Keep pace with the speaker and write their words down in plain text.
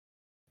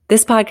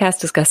This podcast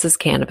discusses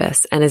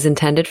cannabis and is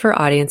intended for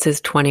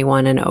audiences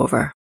 21 and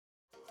over.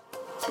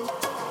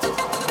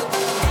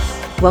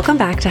 Welcome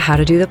back to How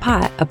to Do the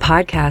Pot, a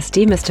podcast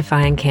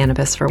demystifying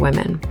cannabis for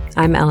women.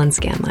 I'm Ellen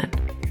Scanlon.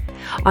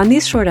 On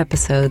these short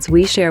episodes,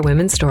 we share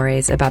women's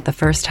stories about the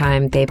first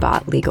time they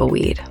bought legal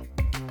weed.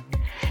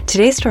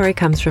 Today's story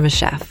comes from a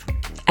chef.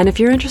 And if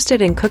you're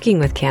interested in cooking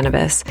with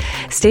cannabis,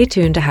 stay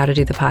tuned to How to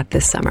Do the Pot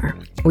this summer.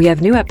 We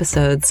have new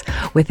episodes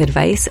with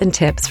advice and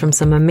tips from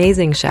some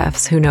amazing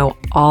chefs who know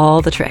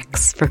all the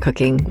tricks for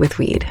cooking with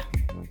weed.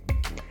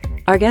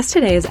 Our guest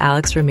today is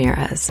Alex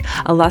Ramirez,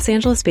 a Los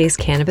Angeles-based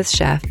cannabis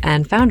chef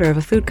and founder of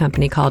a food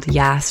company called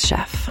Yas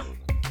Chef.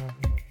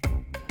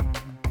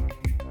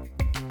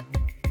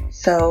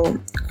 So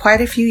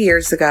quite a few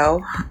years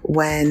ago,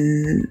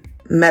 when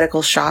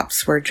medical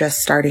shops were just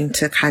starting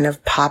to kind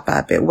of pop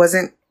up, it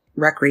wasn't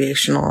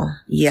recreational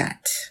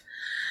yet.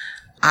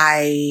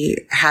 I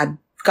had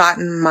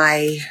gotten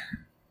my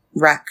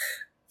rec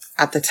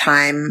at the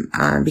time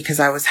because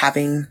I was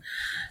having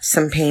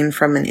some pain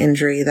from an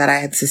injury that I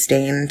had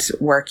sustained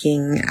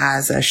working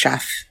as a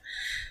chef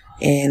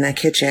in a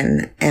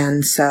kitchen.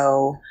 And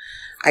so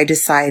I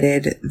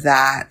decided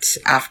that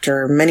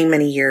after many,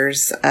 many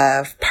years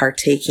of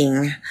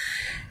partaking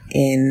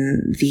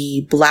in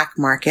the black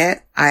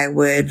market, I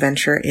would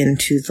venture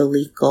into the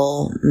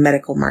legal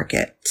medical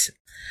market.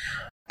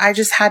 I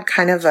just had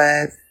kind of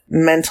a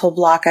mental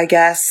block, I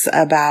guess,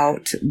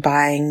 about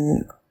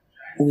buying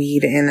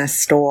weed in a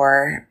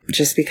store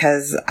just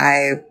because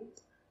I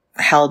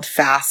held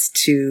fast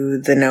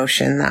to the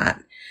notion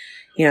that,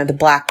 the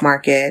black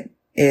market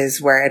is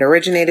where it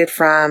originated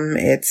from.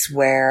 It's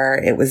where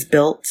it was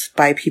built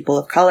by people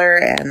of color,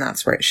 and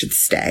that's where it should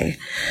stay.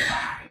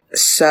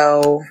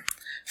 So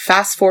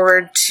fast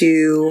forward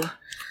to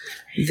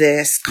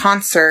this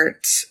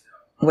concert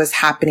was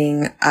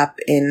happening up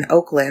in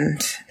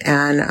Oakland.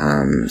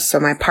 And so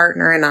my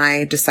partner and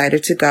I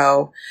decided to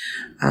go.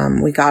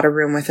 We got a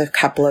room with a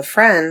couple of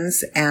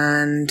friends,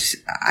 and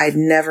I'd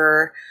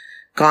never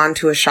gone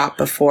to a shop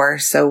before.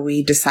 So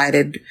we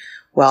decided,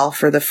 well,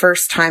 for the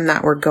first time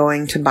that we're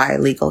going to buy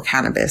legal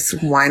cannabis,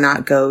 why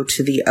not go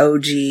to the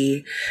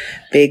OG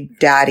Big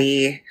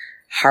Daddy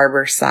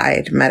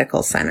Harborside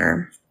Medical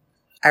Center?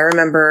 I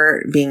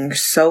remember being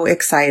so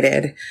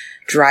excited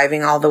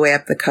driving all the way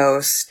up the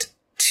coast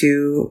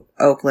to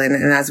Oakland.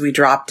 And as we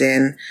dropped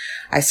in,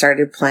 I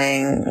started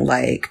playing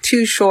like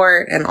Too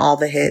Short and all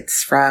the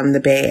hits from the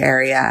Bay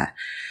Area.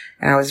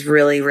 And I was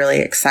really, really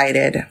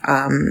excited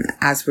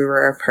as we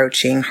were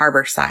approaching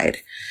Harborside.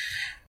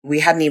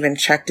 We hadn't even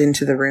checked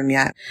into the room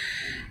yet.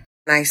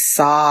 And I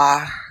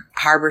saw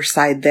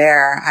Harborside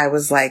there. I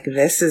was like,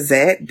 this is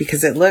it,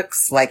 because it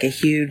looks like a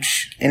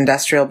huge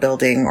industrial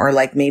building, or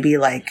like maybe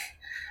like,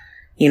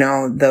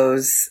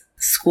 those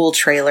school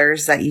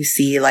trailers that you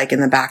see like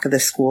in the back of the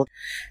school.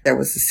 There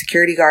was a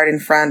security guard in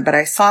front, but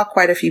I saw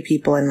quite a few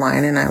people in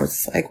line, and I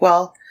was like,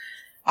 well,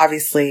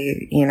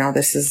 obviously,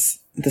 this is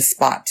the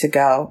spot to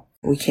go.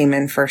 We came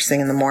in first thing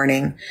in the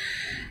morning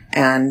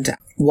and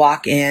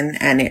walk in,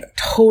 and it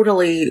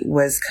totally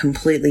was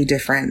completely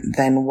different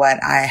than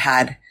what I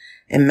had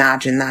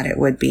imagined that it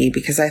would be,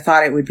 because I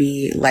thought it would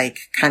be like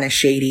kind of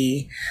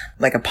shady,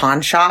 like a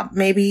pawn shop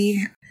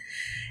maybe.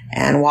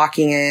 And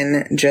walking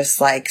in,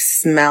 just like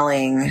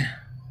smelling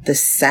the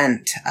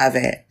scent of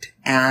it,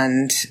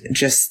 and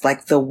just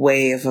like the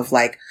wave of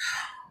like,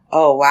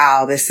 oh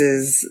wow, this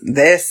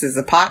is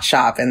a pot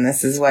shop, and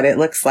this is what it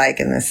looks like,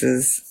 and this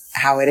is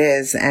how it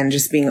is, and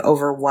just being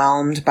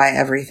overwhelmed by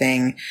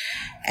everything.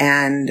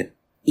 And,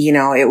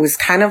 it was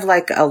kind of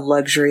like a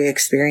luxury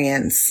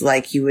experience.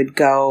 Like you would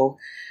go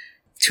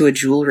to a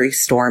jewelry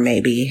store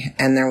maybe,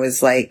 and there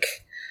was like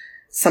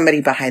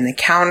somebody behind the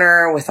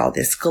counter with all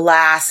this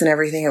glass and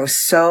everything. It was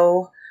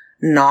so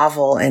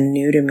novel and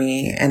new to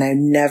me, and I've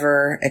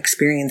never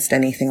experienced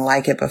anything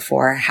like it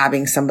before,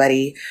 having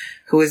somebody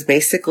who was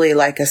basically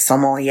like a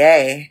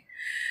sommelier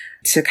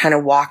to kind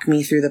of walk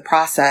me through the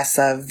process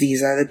of,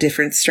 these are the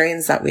different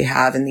strains that we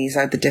have, and these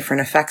are the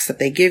different effects that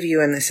they give you,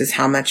 and this is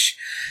how much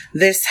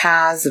this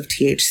has of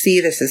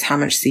THC, this is how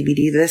much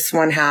CBD this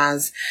one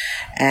has,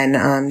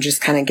 and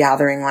just kind of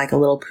gathering like a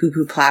little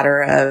poo-poo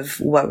platter of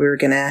what we were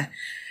going to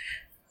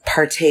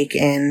partake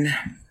in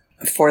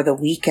for the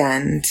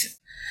weekend.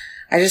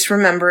 I just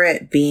remember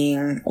it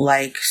being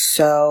like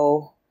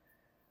so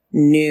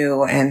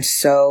new and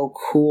so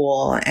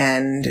cool,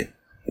 and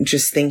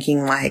just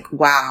thinking like,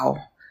 wow,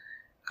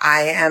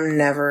 I am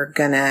never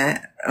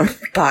gonna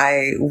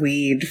buy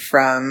weed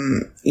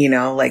from,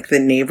 like the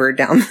neighbor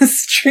down the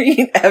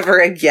street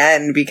ever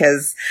again,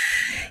 because,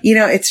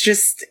 it's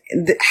just,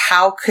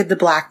 how could the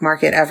black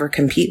market ever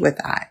compete with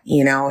that?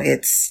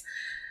 It's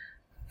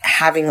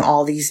having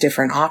all these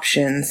different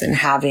options, and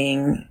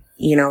having,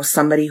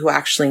 somebody who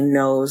actually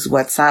knows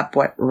what's up,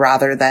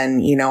 rather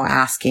than,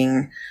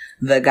 asking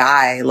the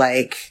guy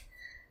like,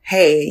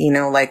 hey,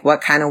 like,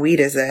 what kind of weed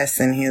is this?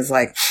 And he's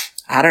like,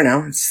 I don't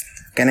know. It's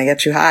gonna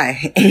get you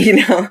high,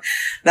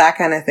 that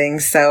kind of thing.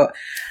 So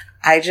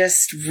I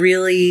just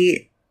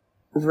really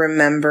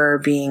remember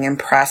being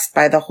impressed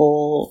by the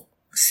whole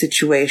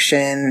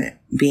situation,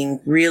 being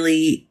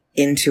really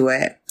into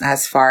it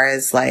as far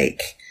as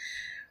like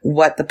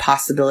what the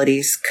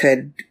possibilities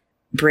could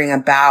bring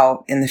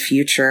about in the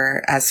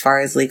future as far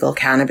as legal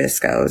cannabis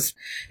goes.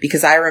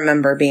 Because I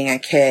remember being a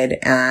kid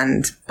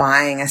and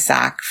buying a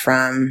sack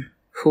from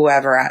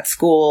whoever at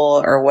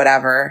school or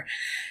whatever.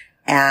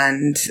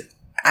 And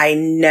I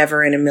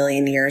never in a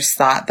million years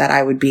thought that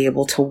I would be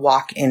able to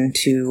walk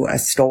into a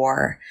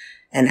store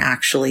and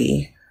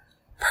actually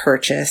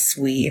purchase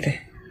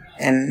weed.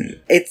 And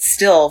it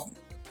still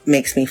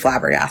makes me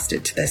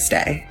flabbergasted to this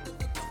day.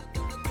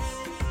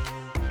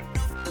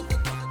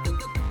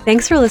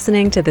 Thanks for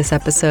listening to this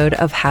episode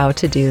of How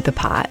to Do the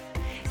Pot.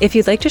 If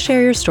you'd like to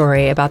share your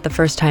story about the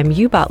first time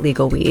you bought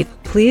legal weed,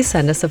 please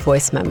send us a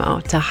voice memo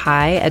to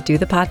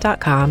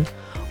hi@dothepot.com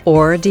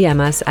or DM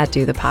us at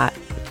dothepot.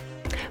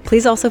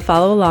 Please also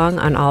follow along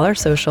on all our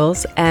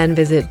socials and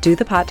visit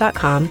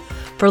dothepot.com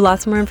for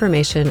lots more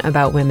information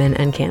about women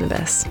and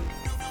cannabis.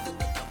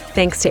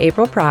 Thanks to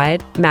April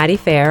Pride, Maddie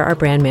Fair, our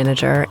brand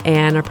manager,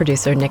 and our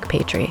producer, Nick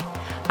Patry.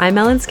 I'm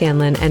Ellen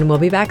Scanlon, and we'll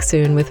be back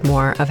soon with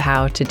more of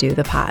How to Do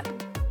the Pot.